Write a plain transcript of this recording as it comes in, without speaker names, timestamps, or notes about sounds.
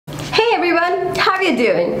everyone, how are you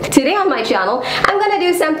doing? Today on my channel, I'm gonna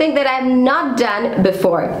do something that I've not done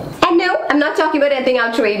before. And no, I'm not talking about anything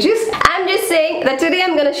outrageous. I'm just saying that today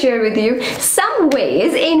I'm gonna share with you some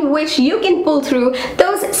ways in which you can pull through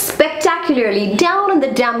those spectacularly down in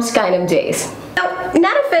the dumps kind of days. Now,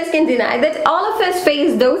 none of us can deny that all of us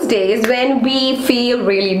face those days when we feel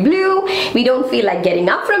really blue, we don't feel like getting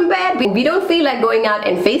up from bed, we don't feel like going out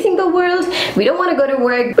and facing the world, we don't want to go to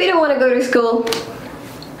work, we don't want to go to school.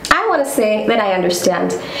 I want to say that I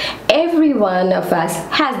understand. Every one of us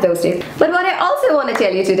has those days. But what I also want to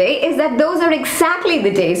tell you today is that those are exactly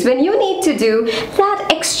the days when you need to do that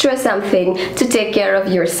extra something to take care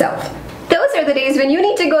of yourself. Those are the days when you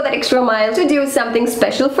need to go that extra mile to do something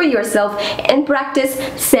special for yourself and practice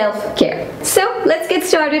self-care. So let's get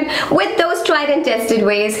started with those tried and tested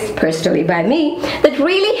ways, personally by me, that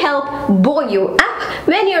really help buoy you up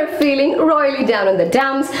when you're feeling royally down in the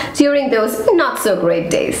dumps during those not so great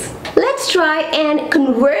days. Let's try and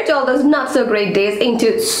convert all those not so great days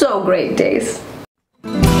into so great days.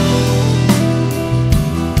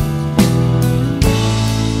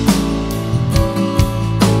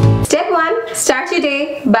 Start your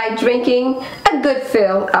day by drinking a good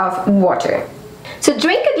fill of water. So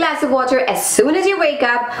drink a glass of water as soon as you wake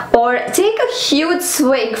up, or take a huge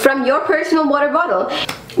swig from your personal water bottle,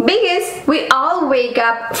 because we all wake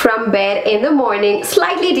up from bed in the morning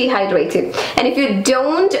slightly dehydrated, and if you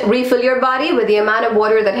don't refill your body with the amount of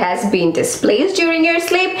water that has been displaced during your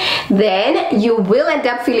sleep, then you will end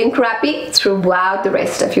up feeling crappy throughout the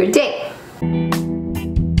rest of your day.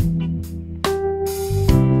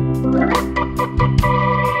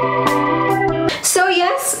 So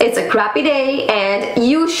yes, it's a crappy day and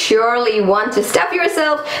you surely want to stuff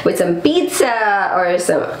yourself with some pizza or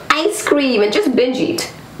some ice cream and just binge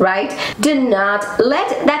eat, right? Do not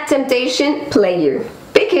let that temptation play you,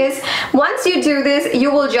 because once you do this,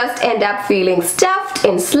 you will just end up feeling stuffed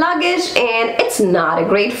and sluggish, and it's not a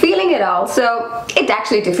great feeling at all, so it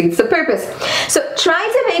actually defeats the purpose. So try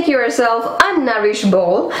to make yourself a nourished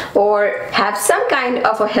bowl or have some kind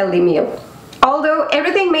of a healthy meal. Although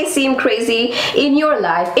everything may seem crazy in your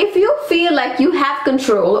life, if you feel like you have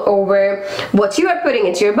control over what you are putting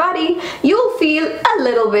into your body, you'll feel a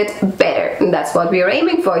little bit better. And that's what we are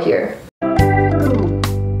aiming for here.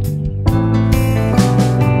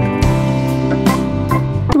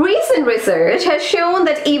 Recent research has shown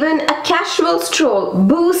that even a casual stroll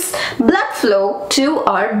boosts blood flow to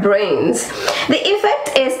our brains. The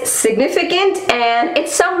effect is significant, and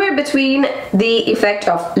it's somewhere between the effect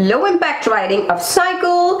of low impact riding of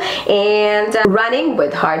cycle and running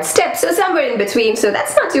with hard steps, so somewhere in between, so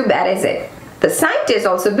that's not too bad, is it? The scientists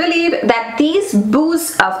also believe that these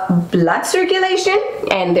boosts of blood circulation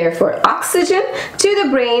and therefore oxygen to the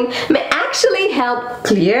brain may actually help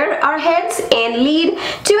clear our heads and lead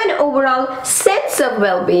to an overall sense of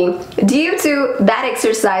well-being due to that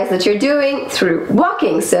exercise that you're doing through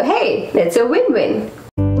walking. So hey, it's a win-win.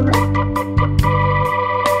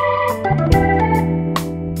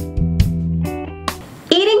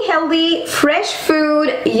 Healthy, fresh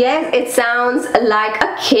food, yes, it sounds like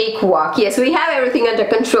a cakewalk. Yes, we have everything under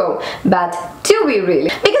control, but do we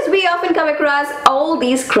really? Because we often come across all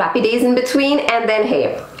these crappy days in between, and then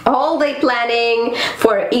hey, all day planning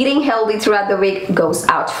for eating healthy throughout the week goes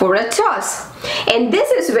out for a toss. And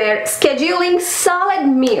this is where scheduling solid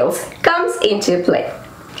meals comes into play.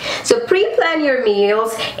 So pre-plan your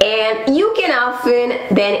meals, and you can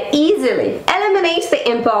often then easily eliminate the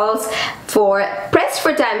impulse for pressed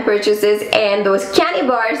for time purchases and those candy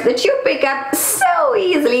bars that you pick up so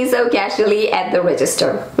easily, so casually at the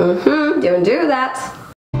register. Don't do that.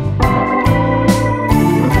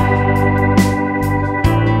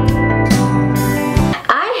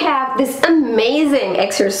 I have this amazing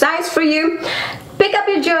exercise for you. Pick up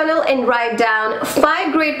your journal and write down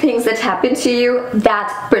 5 great things that happened to you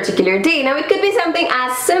that particular day. Now it could be something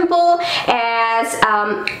as simple as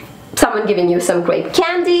someone giving you some great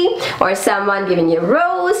candy, or someone giving you a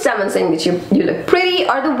rose, someone saying that you look pretty,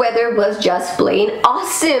 or the weather was just plain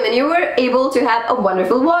awesome and you were able to have a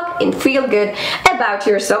wonderful walk and feel good about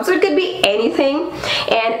yourself. So it could be anything,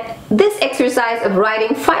 and this exercise of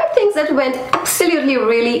writing 5 things that went absolutely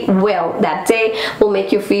really well that day will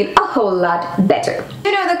make you feel a whole lot better.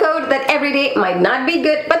 You know the code that every day might not be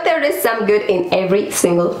good, but there is some good in every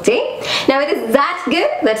single day. Now it is that good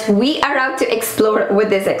that we are out to explore with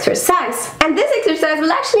this exercise. And this exercise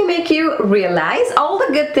will actually make you realize all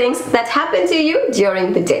the good things that happen to you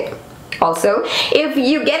during the day. Also, if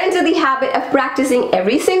you get into the habit of practicing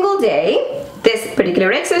every single day, This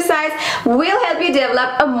particular exercise will help you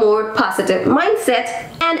develop a more positive mindset,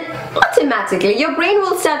 and automatically your brain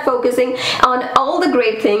will start focusing on all the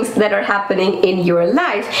great things that are happening in your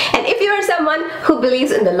life. And if you are someone who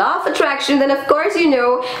believes in the law of attraction, then of course you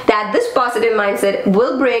know that this positive mindset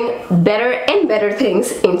will bring better and better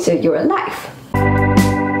things into your life.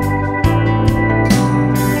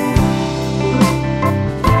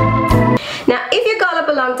 Now, if you call up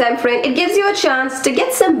a long-time friend, it gives you a chance to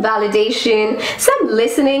get some validation, some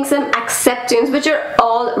listening, some acceptance, which are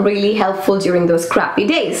all really helpful during those crappy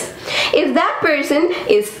days. If that person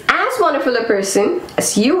is as wonderful a person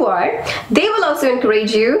as you are, they will also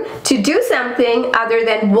encourage you to do something other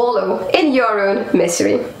than wallow in your own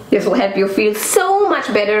misery. This will help you feel so much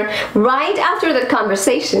better right after that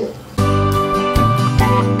conversation.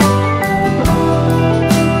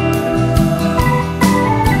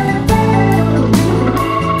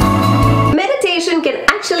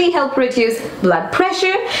 Help reduce blood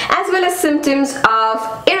pressure as well as symptoms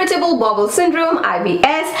of irritable bowel syndrome,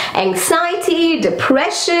 IBS, anxiety,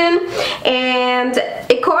 depression, and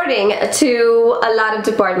according to a lot of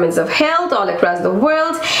departments of health all across the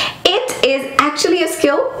world, it is actually a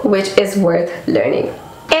skill which is worth learning.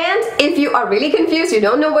 And if you are really confused, you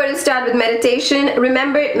don't know where to start with meditation,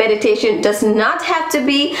 remember, meditation does not have to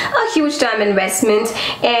be a huge time investment,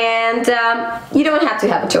 and you don't have to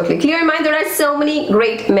have a totally clear mind. There are so many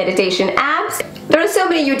great meditation apps. There are so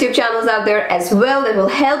many YouTube channels out there as well that will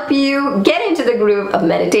help you get into the groove of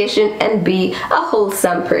meditation and be a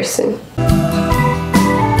wholesome person.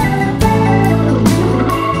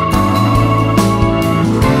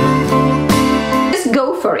 Just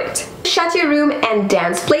go for it. Shut your room and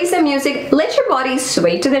dance. Play some music. Let your body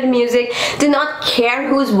sway to that music. Do not care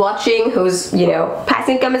who's watching, who's,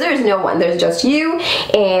 passing comments. There's no one. There's just you,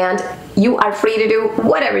 and you are free to do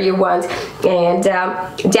whatever you want. And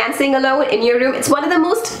dancing alone in your room, it's one of the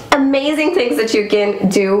most amazing things that you can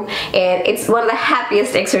do, and it's one of the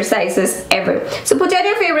happiest exercises ever. So put out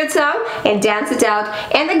your favorite song and dance it out,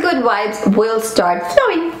 and the good vibes will start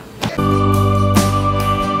flowing.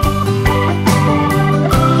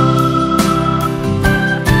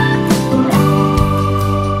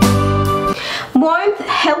 Warmth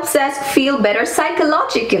helps us feel better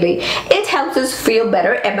psychologically. It helps us feel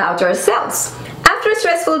better about ourselves. After a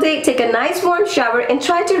stressful day, take a nice warm shower and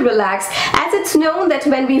try to relax, as it's known that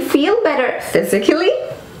when we feel better physically,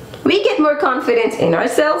 we get more confident in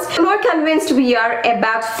ourselves, more convinced we are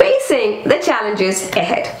about facing the challenges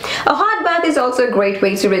ahead. A hot bath is also a great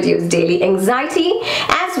way to reduce daily anxiety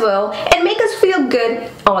as well and make us feel good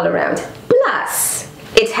all around. Plus,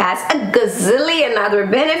 it has a gazillion other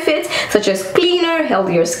benefits such as cleaner,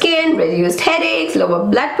 healthier skin, reduced headaches, lower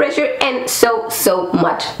blood pressure, and so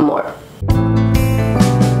much more.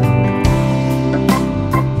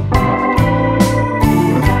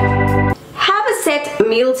 Have a set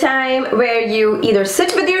meal time where you either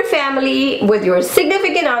sit with your family, with your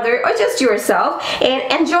significant other, or just yourself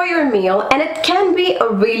and enjoy your meal, and it can be a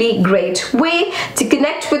really great way to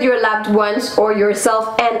connect with your loved ones or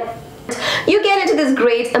yourself, and you get into this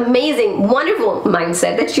great, amazing, wonderful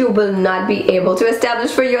mindset that you will not be able to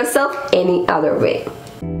establish for yourself any other way.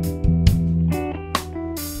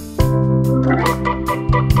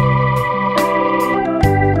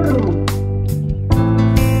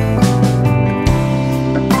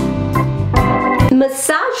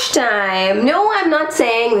 Massage time. No, I'm not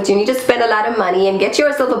saying that you need to spend a lot of money and get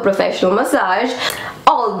yourself a professional massage.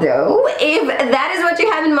 Although, if that is what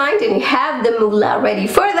you have in mind and you have the moolah ready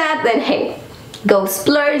for that, then hey, go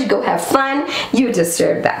splurge, go have fun, you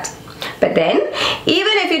deserve that. But then,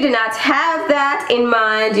 even if you do not have that in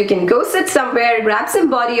mind, you can go sit somewhere, grab some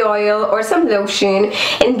body oil or some lotion,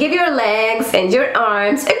 and give your legs and your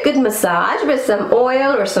arms a good massage with some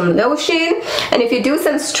oil or some lotion. And if you do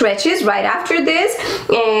some stretches right after this,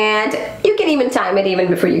 and you can even time it even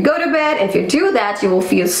before you go to bed, and if you do that, you will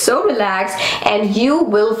feel so relaxed and you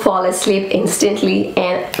will fall asleep instantly,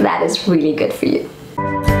 and that is really good for you.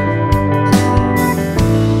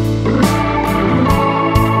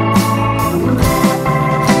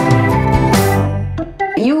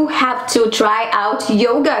 You have to try out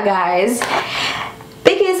yoga, guys,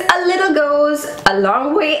 because a little goes a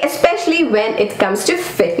long way, especially when it comes to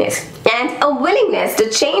fitness, and a willingness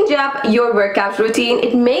to change up your workout routine.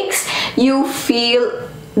 It makes you feel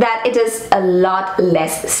that it is a lot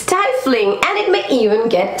less stifling, and it may even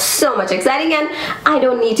get so much exciting. And I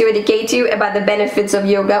don't need to educate you about the benefits of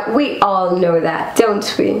yoga. We all know that,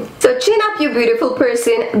 don't we? So chin up, you beautiful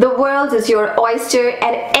person. The world is your oyster,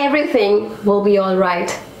 and everything will be all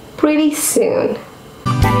right pretty soon.